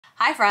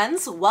Hi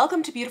friends,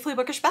 welcome to Beautifully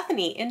Bookish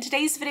Bethany. In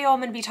today's video,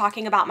 I'm going to be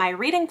talking about my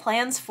reading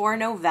plans for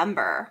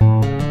November.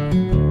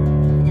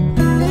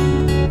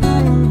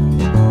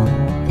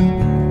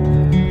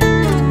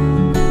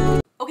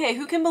 Okay,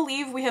 who can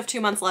believe we have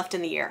 2 months left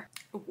in the year?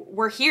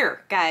 We're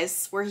here,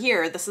 guys. We're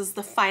here. This is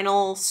the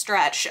final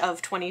stretch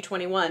of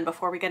 2021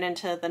 before we get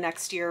into the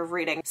next year of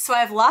reading. So I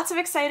have lots of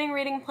exciting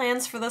reading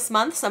plans for this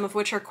month, some of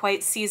which are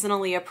quite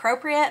seasonally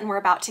appropriate, and we're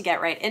about to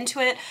get right into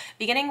it.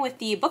 Beginning with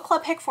the book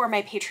club pick for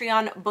my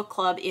Patreon book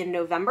club in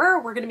November,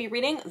 we're going to be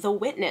reading The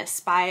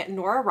Witness by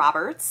Nora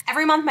Roberts.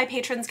 Every month, my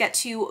patrons get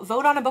to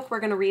vote on a book we're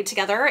going to read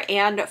together,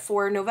 and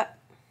for November...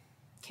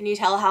 Can you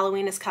tell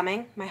Halloween is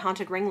coming? My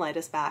haunted ring light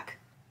is back.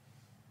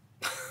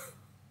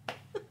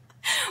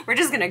 We're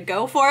just gonna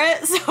go for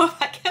it. So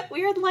if I get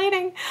weird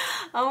lighting,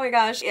 oh my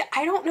gosh.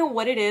 I don't know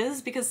what it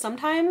is because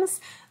sometimes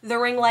the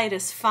ring light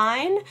is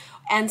fine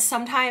and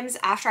sometimes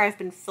after I've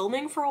been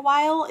filming for a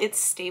while it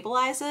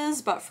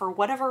stabilizes, but for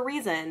whatever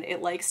reason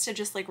it likes to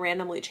just like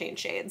randomly change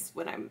shades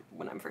when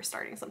I'm first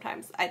starting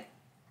sometimes. I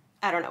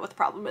don't know what the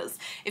problem is.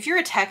 If you're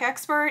a tech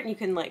expert and you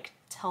can like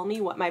tell me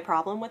what my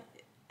problem with...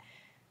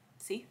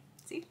 See?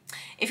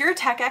 If you're a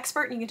tech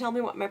expert and you can tell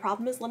me what my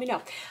problem is, let me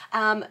know.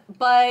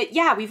 But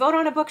yeah, we vote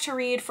on a book to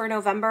read for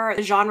November.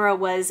 The genre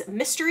was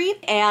mystery,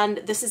 and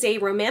this is a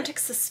romantic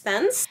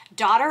suspense.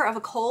 Daughter of a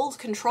cold,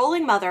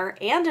 controlling mother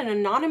and an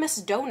anonymous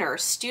donor,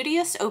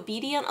 studious,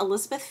 obedient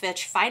Elizabeth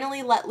Fitch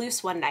finally let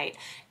loose one night,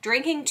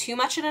 drinking too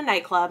much in a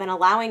nightclub and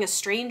allowing a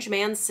strange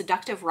man's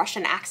seductive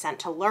Russian accent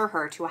to lure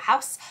her to a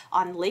house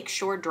on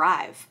Lakeshore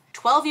Drive.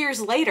 12 years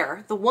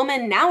later, the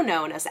woman now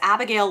known as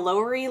Abigail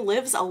Lowry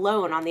lives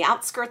alone on the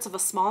outskirts of a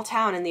small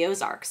town in the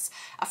Ozarks.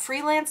 A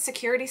freelance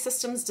security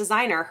systems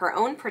designer, her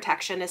own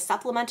protection is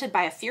supplemented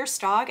by a fierce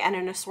dog and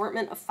an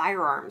assortment of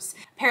firearms.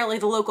 Apparently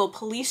the local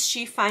police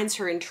chief finds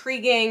her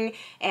intriguing,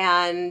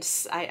 and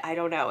I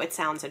don't know, it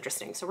sounds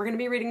interesting. So we're going to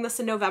be reading this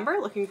in November,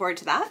 looking forward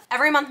to that.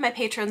 Every month my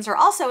patrons are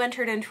also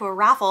entered into a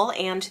raffle,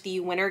 and the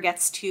winner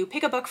gets to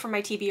pick a book from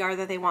my TBR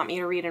that they want me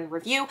to read and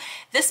review.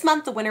 This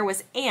month the winner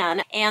was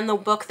Anne, and the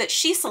book that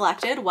she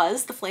selected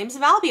was The Flames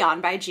of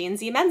Albion by Jean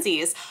Z.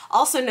 Menzies,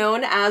 also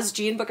known as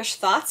Jean Bookish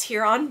Thoughts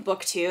here on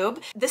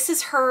BookTube. This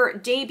is her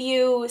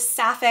debut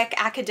sapphic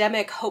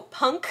academic hope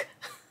punk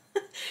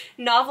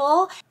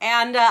novel,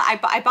 and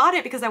I bought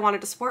it because I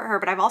wanted to support her,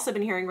 but I've also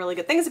been hearing really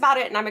good things about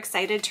it and I'm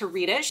excited to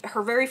read it.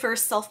 Her very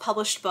first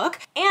self-published book,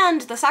 and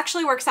this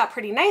actually works out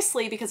pretty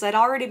nicely because I'd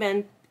already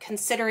been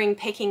considering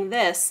picking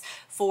this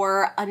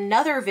for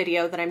another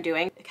video that I'm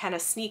doing, kind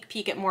of sneak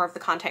peek at more of the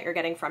content you're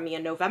getting from me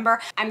in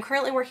November. I'm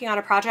currently working on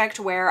a project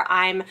where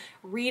I'm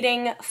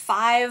reading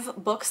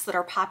 5 books that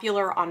are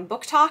popular on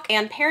Book Talk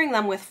and pairing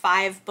them with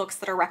 5 books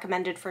that are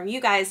recommended from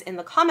you guys in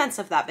the comments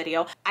of that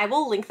video. I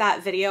will link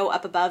that video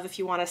up above if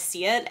you want to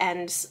see it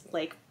and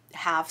like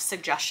have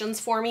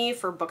suggestions for me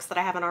for books that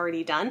I haven't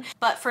already done.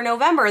 But for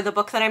November, the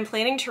book that I'm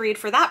planning to read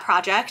for that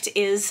project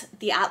is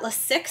The Atlas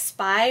 6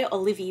 by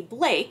Olivia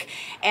Blake.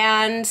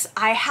 And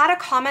I had a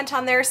comment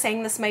on there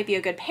saying this might be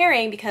a good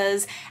pairing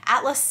because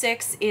Atlas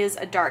 6 is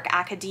a dark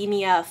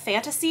academia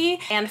fantasy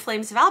and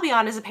Flames of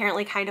Albion is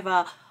apparently kind of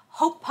a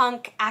hope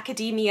punk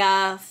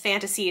academia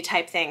fantasy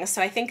type thing.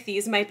 So I think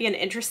these might be an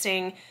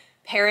interesting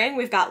pairing.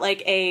 We've got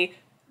like a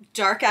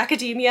dark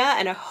academia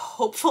and a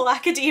hopeful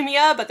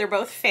academia, but they're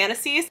both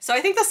fantasies. So I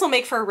think this will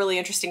make for a really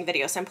interesting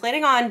video. So I'm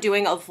planning on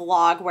doing a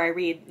vlog where I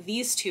read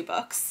these 2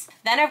 books.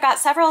 Then I've got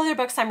several other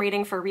books I'm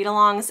reading for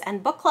read-alongs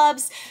and book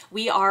clubs.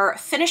 We are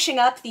finishing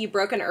up the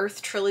Broken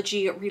Earth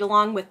trilogy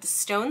read-along with The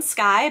Stone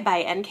Sky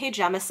by N.K.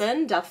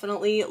 Jemisin.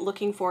 Definitely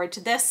looking forward to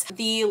this.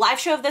 The live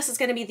show of this is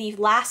going to be the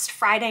last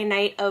Friday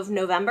night of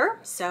November,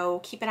 so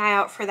keep an eye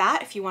out for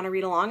that if you want to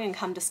read along and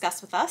come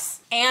discuss with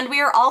us. And we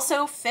are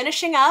also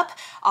finishing up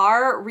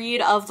our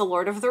read of the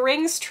Lord of the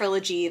Rings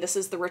trilogy. This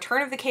is The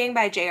Return of the King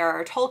by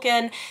J.R.R.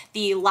 Tolkien.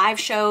 The live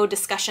show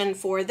discussion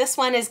for this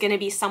one is going to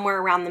be somewhere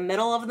around the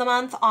middle of the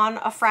month on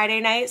a Friday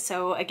night.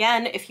 So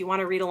again, if you want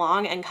to read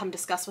along and come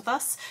discuss with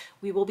us,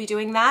 we will be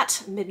doing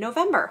that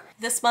mid-November.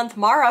 This month,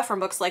 Mara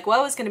from Books Like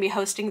Woe is going to be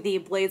hosting the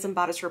Blades and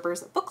Bodice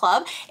Rippers book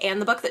club, and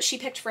the book that she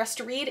picked for us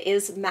to read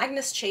is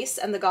Magnus Chase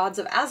and the Gods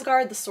of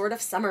Asgard, The Sword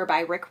of Summer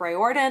by Rick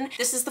Riordan.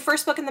 This is the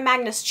first book in the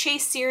Magnus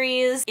Chase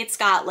series. It's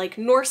got like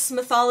Norse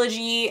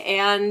mythology,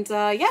 and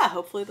yeah,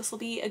 hopefully this will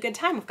be a good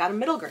time. We've got a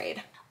middle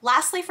grade.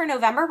 Lastly, for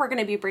November, we're going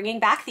to be bringing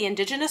back the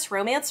Indigenous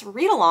Romance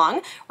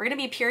Read-Along. We're going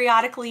to be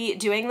periodically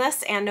doing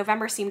this, and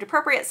November seemed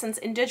appropriate since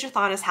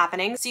Indigathon is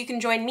happening, so you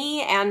can join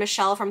me and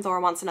Michelle from Thor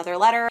Wants Another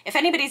Letter. If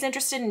anybody's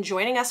interested in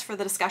joining us for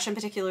the discussion,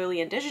 particularly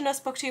Indigenous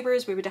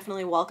booktubers, we would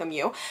definitely welcome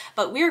you.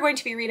 But we are going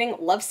to be reading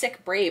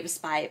Lovesick Braves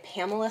by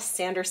Pamela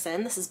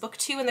Sanderson. This is book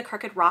 2 in the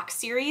Crooked Rock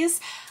series.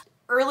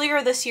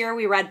 Earlier this year,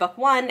 we read book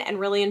 1 and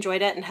really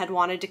enjoyed it and had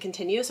wanted to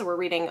continue, so we're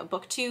reading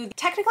book 2.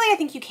 Technically, I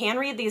think you can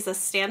read these as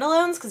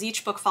standalones because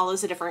each book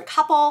follows a different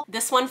couple.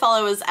 This one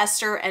follows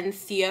Esther and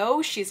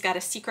Theo. She's got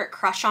a secret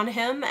crush on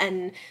him,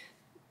 and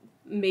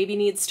maybe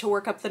needs to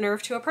work up the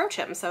nerve to approach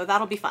him, so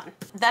that'll be fun.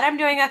 Then I'm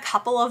doing a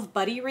couple of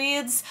buddy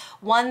reads.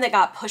 One that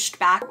got pushed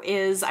back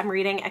is I'm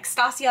reading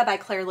Extasia by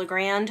Claire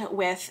Legrand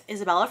with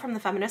Isabella from the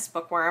Feminist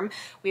Bookworm.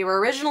 We were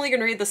originally going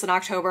to read this in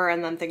October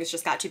and then things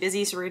just got too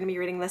busy, so we're going to be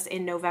reading this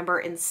in November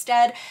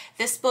instead.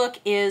 This book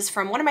is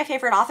from one of my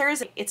favorite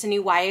authors. It's a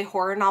new YA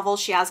horror novel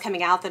she has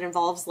coming out that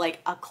involves like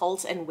a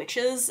cult and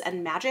witches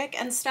and magic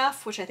and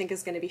stuff, which I think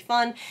is going to be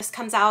fun. This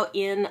comes out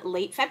in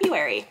late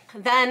February.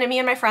 Then me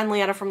and my friend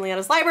Leanna from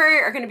Leanna's Library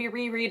are going to be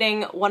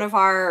rereading one of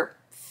our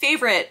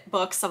favorite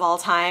books of all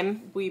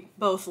time. We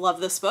both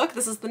love this book.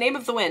 This is The Name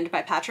of the Wind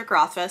by Patrick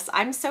Rothfuss.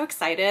 I'm so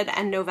excited,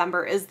 and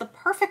November is the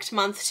perfect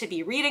month to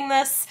be reading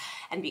this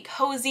and be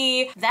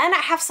cozy. Then I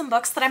have some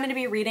books that I'm going to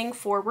be reading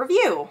for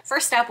review.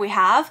 First up, we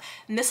have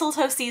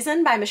Mistletoe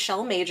Season by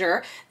Michelle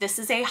Major. This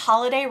is a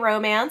holiday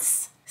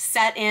romance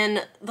set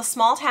in the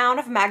small town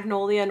of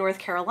Magnolia, North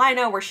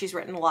Carolina, where she's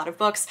written a lot of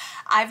books.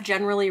 I've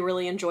generally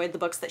really enjoyed the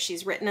books that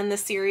she's written in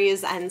this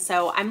series, and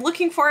so I'm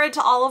looking forward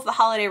to all of the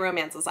holiday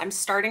romances. I'm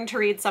starting to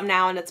read some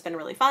now, and it's been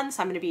really fun,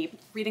 so I'm going to be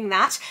reading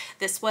that.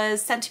 This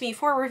was sent to me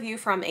for a review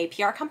from a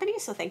PR company,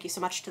 so thank you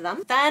so much to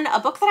them. Then a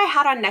book that I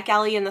had on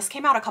NetGalley, and this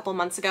came out a couple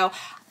months ago,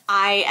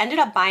 I ended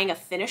up buying a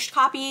finished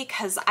copy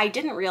because I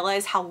didn't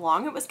realize how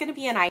long it was going to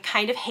be, and I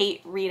kind of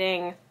hate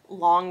reading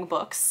long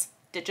books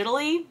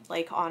digitally,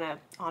 like on a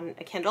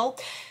Kindle.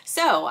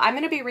 So I'm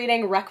going to be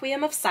reading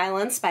Requiem of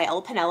Silence by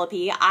Elle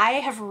Penelope. I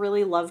have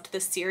really loved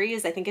this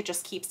series. I think it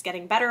just keeps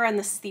getting better, and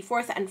this is the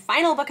fourth and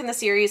final book in the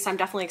series, so I'm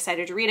definitely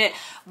excited to read it,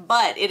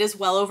 but it is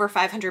well over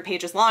 500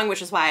 pages long,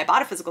 which is why I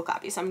bought a physical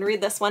copy, so I'm going to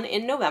read this one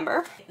in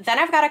November. Then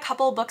I've got a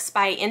couple books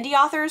by indie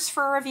authors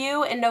for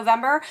review in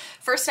November.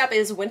 First up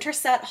is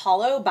Winterset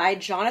Hollow by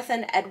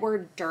Jonathan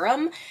Edward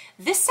Durham.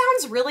 This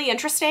sounds really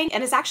interesting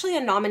and is actually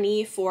a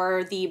nominee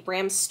for the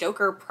Bram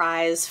Stoker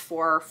Prize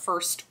for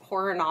First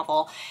Horror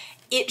Novel.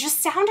 It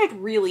just sounded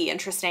really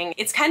interesting.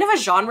 It's kind of a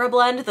genre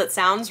blend that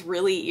sounds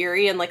really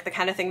eerie and like the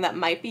kind of thing that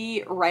might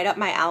be right up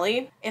my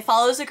alley. It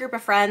follows a group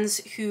of friends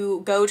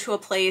who go to a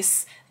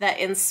place that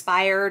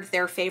inspired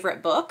their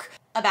favorite book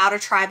about a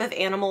tribe of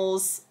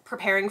animals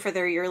preparing for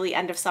their yearly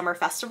end of summer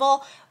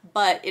festival,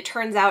 but it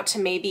turns out to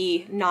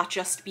maybe not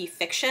just be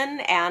fiction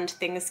and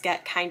things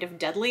get kind of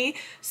deadly.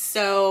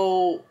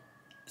 So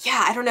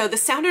yeah, I don't know.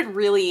 This sounded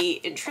really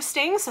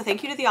interesting, so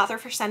thank you to the author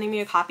for sending me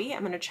a copy.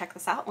 I'm going to check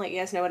this out and let you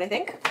guys know what I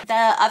think.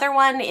 The other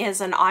one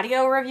is an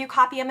audio review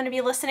copy I'm going to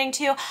be listening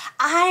to.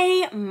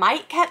 I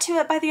might get to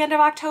it by the end of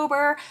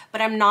October,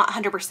 but I'm not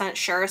 100%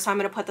 sure, so I'm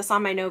going to put this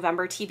on my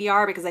November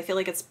TBR because I feel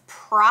like it's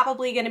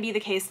probably going to be the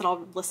case that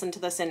I'll listen to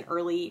this in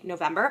early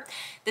November.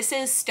 This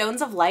is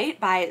Stones of Light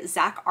by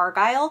Zach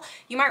Argyle.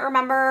 You might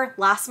remember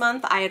last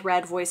month I had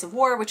read Voice of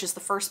War, which is the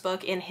first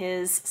book in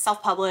his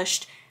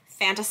self-published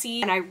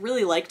fantasy, and I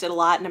really liked it a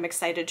lot, and I'm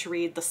excited to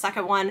read the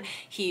second one.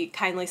 He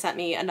kindly sent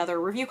me another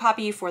review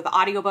copy for the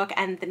audiobook,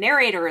 and the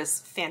narrator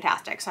is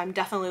fantastic, so I'm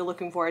definitely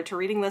looking forward to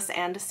reading this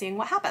and seeing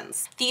what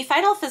happens. The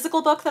final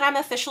physical book that I'm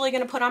officially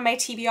going to put on my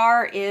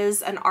TBR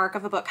is an arc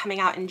of a book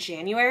coming out in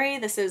January.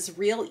 This is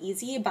Real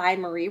Easy by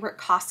Marie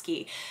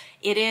Rutkowski.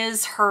 It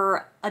is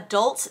her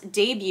adult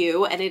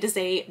debut, and it is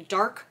a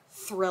dark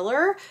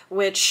thriller,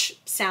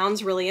 which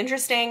sounds really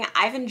interesting.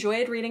 I've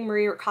enjoyed reading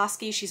Marie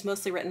Rutkowski. She's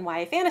mostly written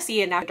YA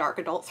fantasy and now dark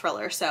adult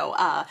thriller, so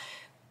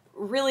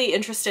really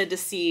interested to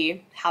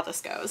see how this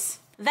goes.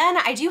 Then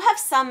I do have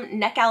some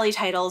NetGalley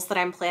titles that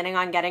I'm planning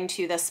on getting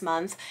to this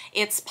month.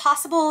 It's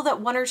possible that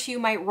one or two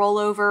might roll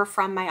over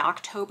from my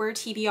October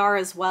TBR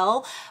as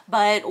well,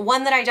 but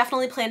one that I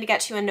definitely plan to get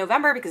to in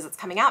November because it's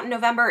coming out in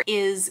November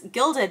is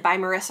Gilded by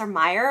Marissa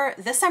Meyer.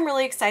 This I'm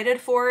really excited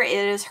for. It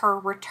is her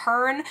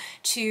return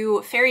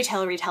to fairy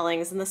tale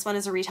retellings, and this one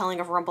is a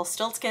retelling of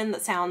Rumpelstiltskin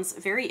that sounds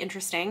very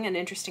interesting, an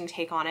interesting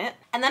take on it.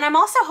 And then I'm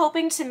also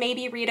hoping to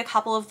maybe read a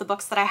couple of the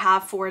books that I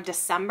have for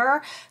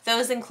December.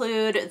 Those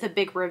include The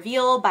Big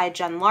Reveal by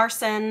Jen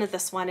Larson.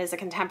 This one is a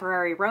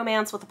contemporary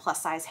romance with a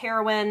plus-size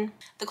heroine.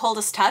 The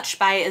Coldest Touch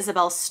by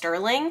Isabel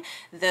Sterling.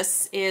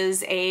 This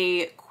is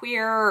a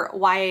queer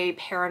YA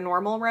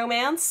paranormal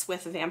romance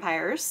with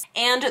vampires.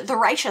 And The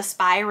Righteous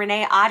by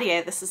Renee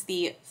Ahdieh. This is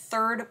the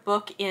third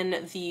book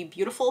in the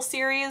Beautiful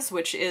series,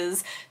 which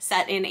is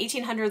set in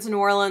 1800s New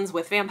Orleans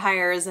with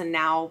vampires and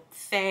now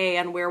fae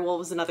and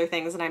werewolves and other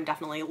things, and I'm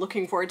definitely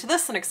looking forward to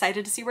this and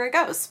excited to see where it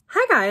goes.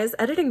 Hi guys,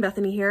 Editing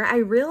Bethany here. I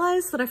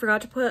realized that I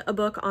forgot to put a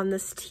book on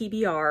this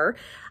TBR.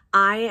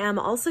 I am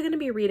also going to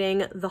be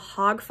reading The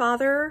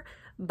Hogfather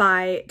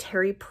by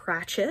Terry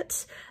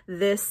Pratchett.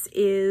 This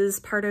is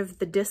part of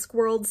the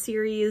Discworld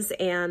series,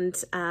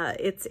 and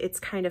it's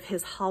kind of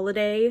his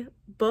holiday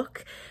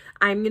book.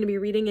 I'm going to be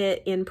reading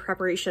it in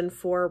preparation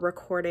for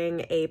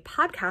recording a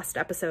podcast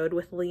episode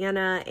with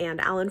Leanna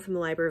and Alan from the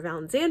Library of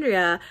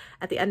Alexandria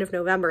at the end of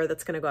November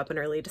that's going to go up in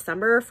early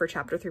December for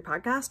Chapter 3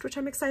 podcast, which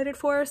I'm excited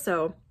for.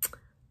 So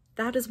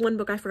that is one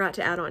book I forgot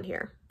to add on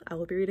here. I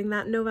will be reading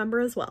that in November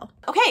as well.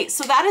 Okay,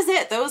 so that is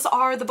it. Those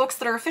are the books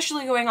that are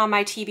officially going on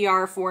my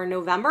TBR for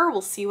November.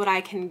 We'll see what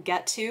I can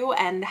get to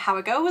and how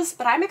it goes,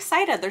 but I'm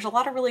excited. There's a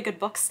lot of really good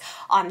books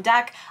on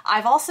deck.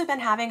 I've also been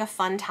having a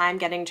fun time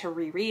getting to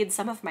reread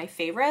some of my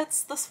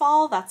favorites this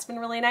fall. That's been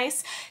really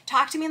nice.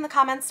 Talk to me in the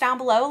comments down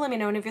below. Let me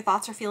know any of your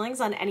thoughts or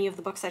feelings on any of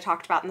the books I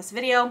talked about in this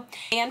video.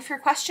 And for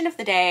your question of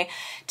the day,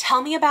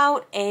 tell me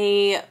about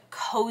a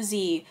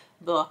cozy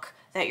book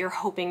that you're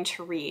hoping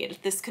to read.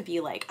 This could be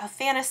like a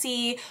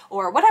fantasy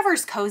or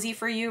whatever's cozy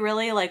for you,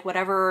 really, like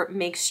whatever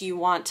makes you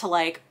want to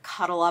like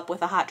cuddle up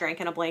with a hot drink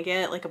and a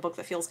blanket, like a book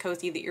that feels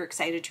cozy that you're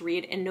excited to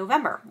read in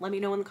November. Let me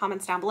know in the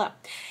comments down below.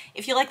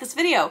 If you like this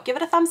video, give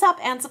it a thumbs up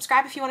and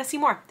subscribe if you want to see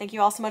more. Thank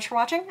you all so much for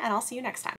watching, and I'll see you next time.